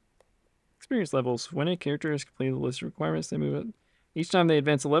 Experience levels. When a character has completed the list of requirements, they move up. Each time they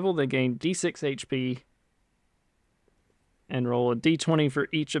advance a level, they gain D6 HP and roll a D20 for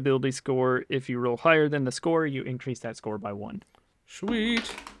each ability score. If you roll higher than the score, you increase that score by 1.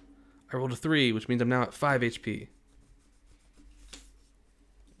 Sweet. I rolled a 3, which means I'm now at 5 HP.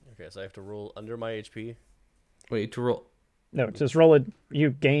 Okay, so I have to roll under my HP. Wait, to roll. No, just roll it. You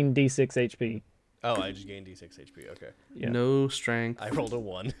gain D6 HP. Oh, I just gained D6 HP. Okay, Yeah. No strength. I rolled a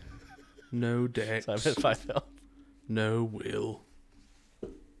 1, No dex. so I'm at 5 health. No will.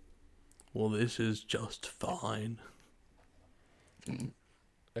 Well, this is just fine.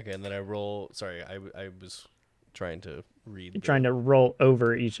 Okay, and then I roll. Sorry, I was trying to read. You're trying to roll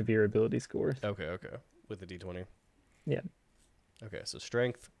over each of your ability scores. Okay, with the d20. Yeah. Okay, so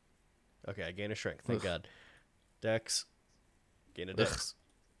strength. Okay, I gain a strength. Thank God. Dex. Gain a dex.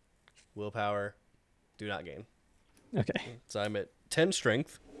 Willpower. Do not gain. Okay. So I'm at 10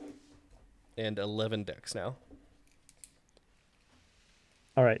 strength and 11 dex now.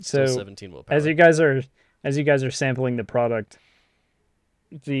 All right. Still So 17 willpower. as you guys are sampling the product,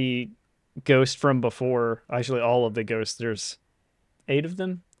 the ghost from before, actually all of the ghosts, there's 8 of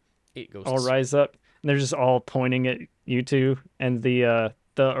them, 8 ghosts. all rise up, and they're just all pointing at you two. And the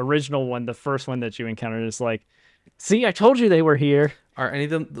original one, the first one that you encountered, is like, "See, I told you they were here. Are any of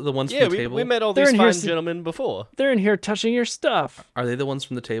them the ones Yeah, from the table? we met all They're these in here fine gentlemen before. They're in here touching your stuff." Are they the ones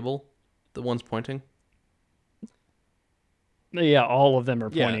from the table? The ones pointing? Yeah, all of them are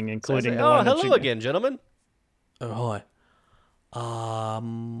Yeah. pointing, So I including say, the oh, one that hello you... again, gentlemen. Oh, hi.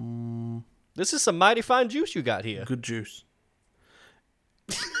 This is some mighty fine juice you got here. Good juice.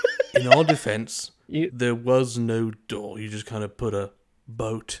 In our defense, You- there was no door. You just kind of put a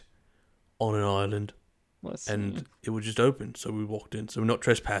boat on an island, Let's see. and it would just open. So we walked in. So we're not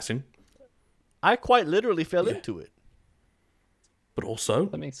trespassing, I quite literally fell Yeah. into it. but also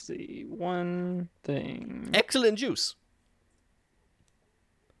Let me see one thing. Excellent juice.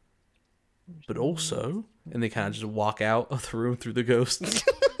 and they kind of just walk out of the room through the ghosts.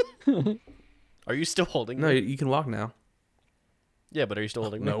 Are you still holding No, me? you can walk now. Yeah, but are you still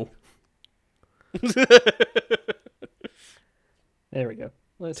holding me? No. There we go.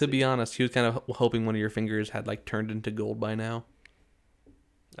 Let's To see. be honest, he was kind of hoping one of your fingers had like turned into gold by now.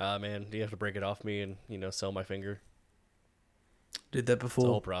 Ah, man, you have to break it off me and, sell my finger. Did that It's a before?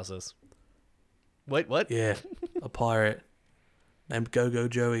 whole process. Wait, what? Yeah, a pirate named Go-Go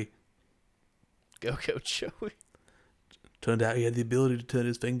Joey. Go, Joey. Turned out he had the ability to turn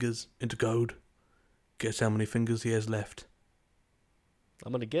his fingers into gold. Guess how many fingers he has left?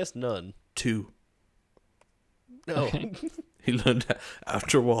 I'm going to guess none. 2. No. Okay. He learned that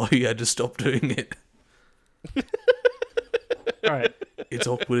after a while he had to stop doing it. All right. It's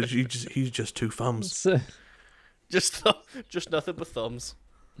awkward. He's just 2 thumbs. So, just nothing but thumbs.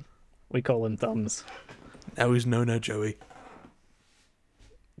 we call him thumbs. Now he's no Joey.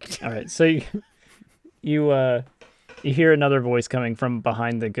 All right. So you hear another voice coming from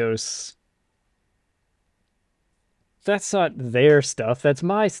behind the ghosts. That's not their stuff. That's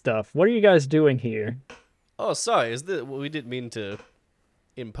my stuff. What are you guys doing here? Oh, sorry. We didn't mean to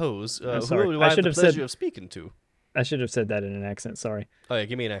impose. I'm sorry. Who do I I have should the have said- pleasure of speaking to? I should have said that in an accent. Sorry. Oh, yeah,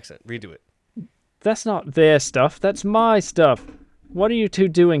 give me an accent. Redo it. That's not their stuff. That's my stuff. What are you two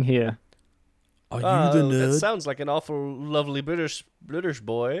doing here? Are you the That nerd? sounds like an awful lovely British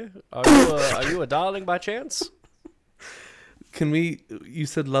boy. Are you a darling by chance? You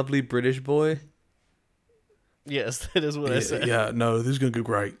said lovely British boy? Yes, that is what I said. Yeah, no, this is going to go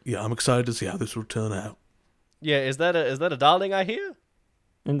great. Yeah, I'm excited to see how this will turn out. Yeah, is that a darling I hear?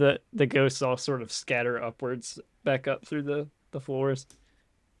 And the ghosts all sort of scatter upwards, back up through the floors.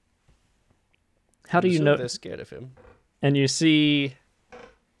 How do I'm you sure know? they're scared of him? And you see,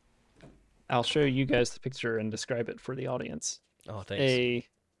 I'll show you guys the picture and describe it for the audience. Oh, thanks.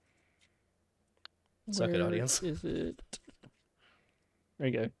 Suck it, Where audience. is it? There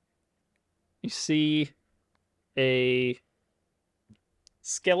you go. You see a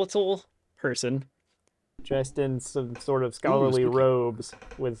skeletal person dressed in some sort of scholarly spooky. robes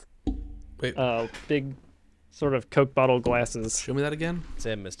with Wait, big sort of Coke bottle glasses. show me that again?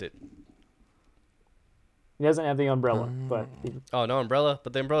 Sam missed it. He doesn't have the umbrella, but Oh, no umbrella,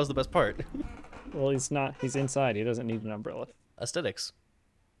 but the umbrella's the best part. he's not. He's inside. He doesn't need an umbrella. Aesthetics.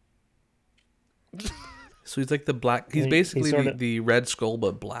 So he's like the black. He's He basically sorta- the Red Skull,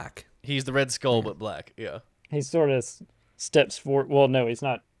 but black. He's the Red Skull, but black. Yeah. He sort of steps forward. Well, no, he's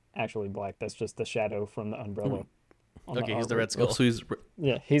not actually black. That's just the shadow from the umbrella. on Okay, he's the artwork. Red Skull. Oh, so he's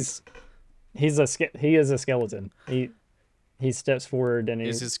Yeah, he is a skeleton. He steps forward and Is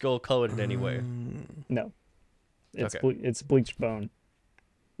he's his skull colored in any way? no, it's Okay. it's bleached bone.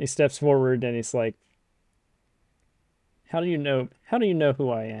 He steps forward and he's like, How do you know who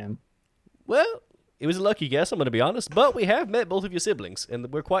I am?" Well, it was a lucky guess, I'm going to be honest, but we have met both of your siblings,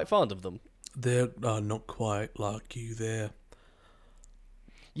 and we're quite fond of them. they're not quite like you there.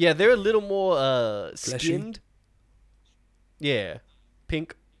 Yeah, they're a little more Fleshy. skinned. Yeah.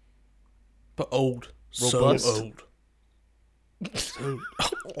 Pink. But old. Robust. So old. So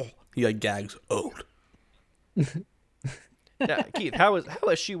he like gags old. Now, Keith, how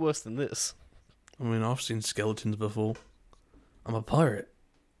is she worse than this? I mean, I've seen skeletons before. I'm a pirate.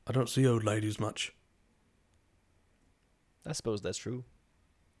 I don't see old ladies much. I suppose that's true.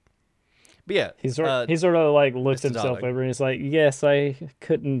 But yeah, He sort of like looks Mr. himself Darling. over and he's like, yes, I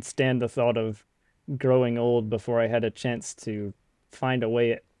couldn't stand the thought of growing old before I had a chance to find a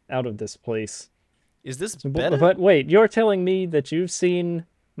way out of this place. Is this But, better? but wait, you're telling me that you've seen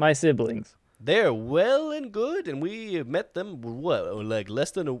my siblings? They're well and good, and we met them like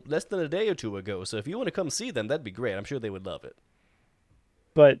less than a day or two ago. So if you want to come see them, that'd be great. I'm sure they would love it.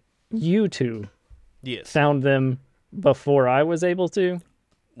 But you two Yes. found them before I was able to?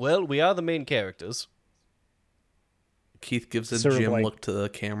 Well, we are the main characters. Keith gives a Sort of Jim like- look to the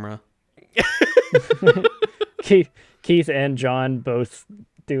camera. Keith and John both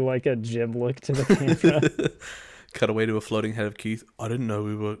do like a Jim look to the camera. Cut away to a floating head of Keith. I didn't know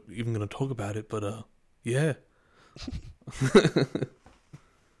we were even going to talk about it, but yeah.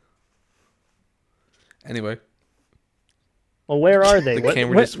 Anyway, Well, where are they? the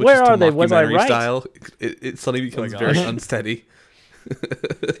camera just switches Where to are they? Was I mockumentary right? style. It suddenly becomes very gosh. unsteady.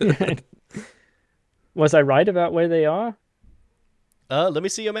 Was I right about where they are? Let me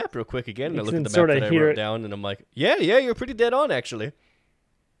see your map real quick again. And I You look at can the map sorta that I hear wrote it. down, and I'm like, yeah, you're pretty dead on, actually.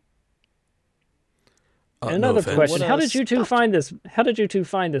 Another offense. question: What, How did you two stopped? find this? How did you two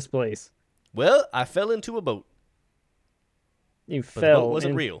find this place? Well, I fell into a boat, You but the fell boat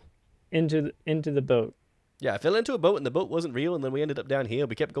wasn't real. into the boat. Yeah, I fell into a boat, and the boat wasn't real, and then we ended up down here.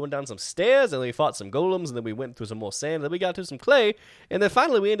 We kept going down some stairs, and then we fought some golems, and then we went through some more sand, and then we got to some clay, and then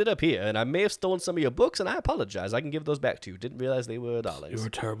finally we ended up here. And I may have stolen some of your books, and I apologize. I can give those back to you. Didn't realize they were darlings. You're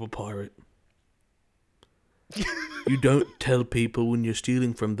a terrible pirate. You don't tell people when you're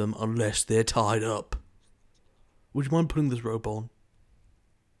stealing from them unless they're tied up. Would you mind putting this rope on?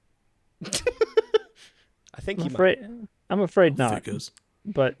 I think I'm you might. afraid. I'm afraid not. Figures.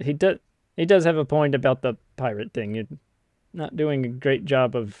 But he does have a point about the pirate thing. You're not doing a great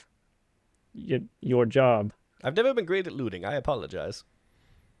job of your job. I've never been great at looting. I apologize.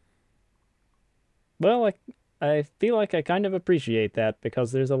 Well, I feel like I kind of appreciate that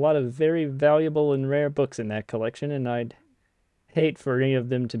because there's a lot of very valuable and rare books in that collection, and I'd hate for any of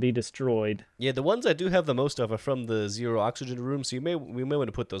them to be destroyed. Yeah, the ones I do have the most of are from the zero oxygen room, so we may want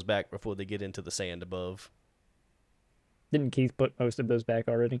to put those back before they get into the sand above. Didn't Keith put most of those back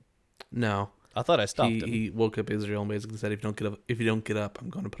already? No. I thought I stopped him. He woke up Israel and basically said, if you don't get up, I'm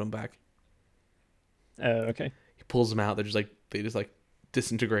going to put them back. Okay. He pulls them out. They just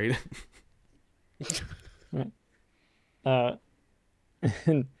disintegrate.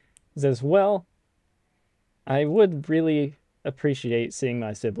 And says, well, I would really appreciate seeing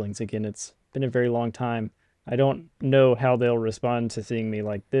my siblings again. It's been a very long time. I don't know how they'll respond to seeing me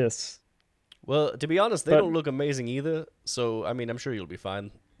like this. Well, to be honest, they But- don't look amazing either, so, I mean, I'm sure you'll be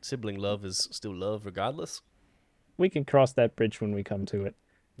fine. Sibling love is still love regardless. We can cross that bridge when we come to it.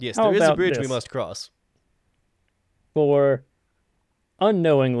 Yes, How there is a about bridge we this? must cross. For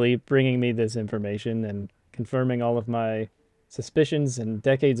unknowingly bringing me this information and confirming all of my suspicions and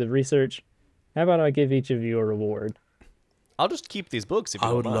decades of research, how about I give each of you a reward? I'll just keep these books if you I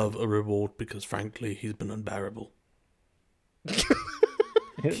don't would mind. love a reward because, frankly, he's been unbearable.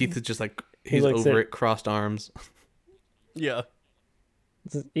 Keith is just like, he's looks over at- it, crossed arms. Yeah.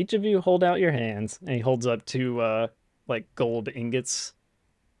 Says, each of you hold out your hands, and he holds up two like gold ingots.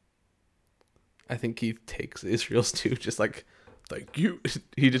 I think Keith takes Israel's too, just like, thank you.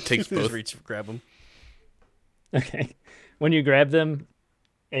 He just takes Just both. reach, grab them. Okay. When you grab them,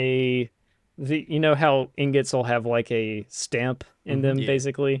 you know how ingots will have like a stamp in them, Yeah.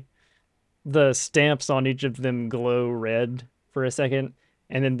 basically? The stamps on each of them glow red for a second,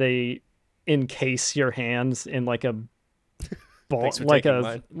 and then they encase your hands in like a ball, Thanks for like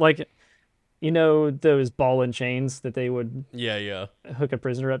taking mine. you know those ball and chains that they would Yeah. hook a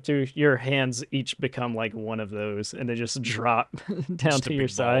prisoner up to. Your hands each become like one of those, and they just drop down Just a to your big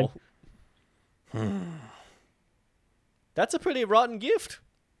side. ball. That's a pretty rotten gift.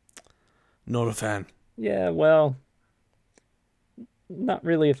 Not a fan. Yeah, well, not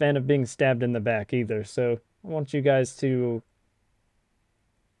really a fan of being stabbed in the back either, so I want you guys to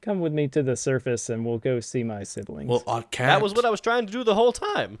come with me to the surface and we'll go see my siblings. Well, I can't. That was what I was trying to do the whole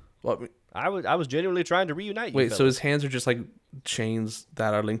time. What? I was genuinely trying to reunite you. Wait, so fellas. his hands are just like chains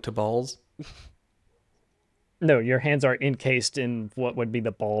that are linked to balls? No, your hands are encased in what would be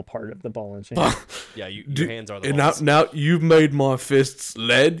the ball part of the ball and chain. Yeah, your hands are the And balls. now you've made my fists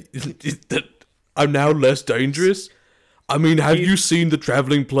lead. I'm now less dangerous. I mean, have you seen the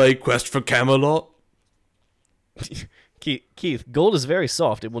traveling play Quest for Camelot? Keith, gold is very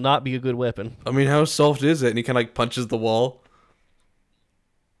soft. It will not be a good weapon. I mean, how soft is it? And he kind of like punches the wall.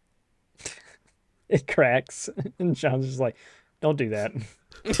 It cracks, and John's just like, Don't do that.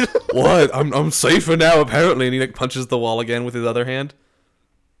 What? I'm safer now, apparently. And he like punches the wall again with his other hand.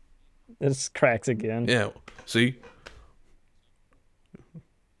 This cracks again. Yeah. See?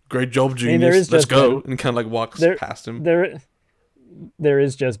 Great job, I mean, there genius. is Let's just go. And kind of like walks past him. There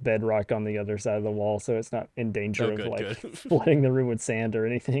is just bedrock on the other side of the wall, so it's not in danger Oh, of good, like good. flooding the room with sand or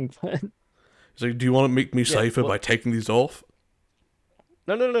anything. But He's like, do you want to make me safer by taking these off?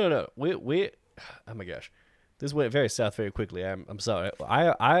 No. We. Oh my gosh, this went very south very quickly. I'm sorry.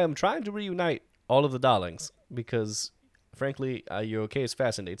 I am trying to reunite all of the darlings because, frankly, your case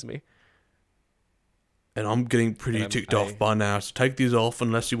fascinates me. And I'm getting pretty ticked off by now, so take these off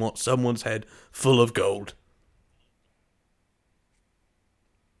unless you want someone's head full of gold.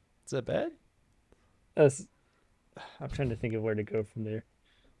 Is that bad? I'm trying to think of where to go from there.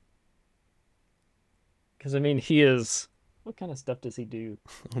 Because I mean, he is. What kind of stuff does he do?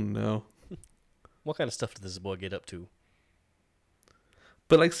 Oh no. What kind of stuff does this boy get up to?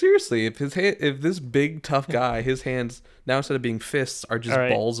 But like seriously, if if this big tough guy, his hands now instead of being fists are just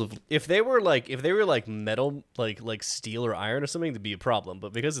balls of. If they were like metal, like steel or iron or something, that'd be a problem.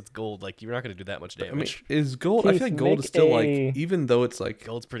 But because it's gold, like you're not gonna do that much damage. I mean, is gold? I Keith, feel like gold is still like, even though it's like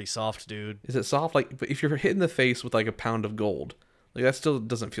gold's pretty soft, dude. Is it soft? Like, but if you're hit in the face with like a pound of gold, like that still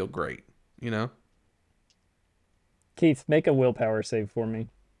doesn't feel great, you know? Keith, make a willpower save for me.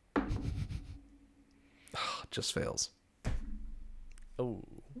 Just fails. Oh.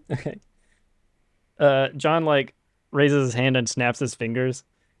 Okay. John like raises his hand and snaps his fingers,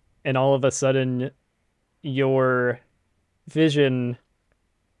 and all of a sudden, your vision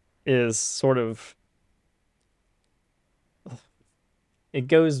is sort of. It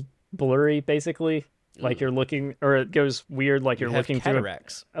goes blurry, basically, like you're looking, or it goes weird, like you're looking through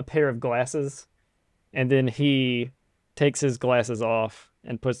a pair of glasses, and then he takes his glasses off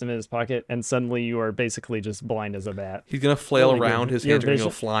and puts them in his pocket, and suddenly you are basically just blind as a bat. He's gonna flail around, his hands are gonna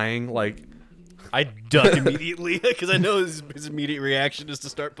go flying, like... I duck immediately, because I know his immediate reaction is to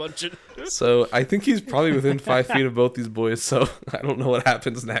start punching. So, I think he's probably within 5 feet of both these boys, so I don't know what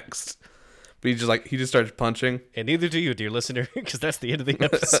happens next. But he just starts punching. And neither do you, dear listener, because that's the end of the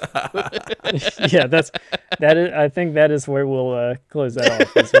episode. Yeah, that is. I think that is where we'll close that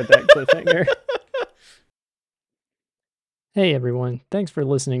off, is with that cliffhanger. Hey everyone, thanks for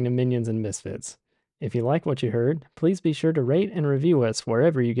listening to Minions and Misfits. If you like what you heard, please be sure to rate and review us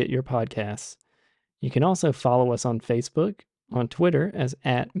wherever you get your podcasts. You can also follow us on Facebook, on Twitter as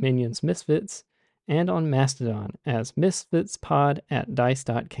 @MinionsMisfits, and on Mastodon as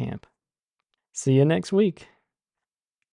MisfitsPod@dice.camp. See you next week.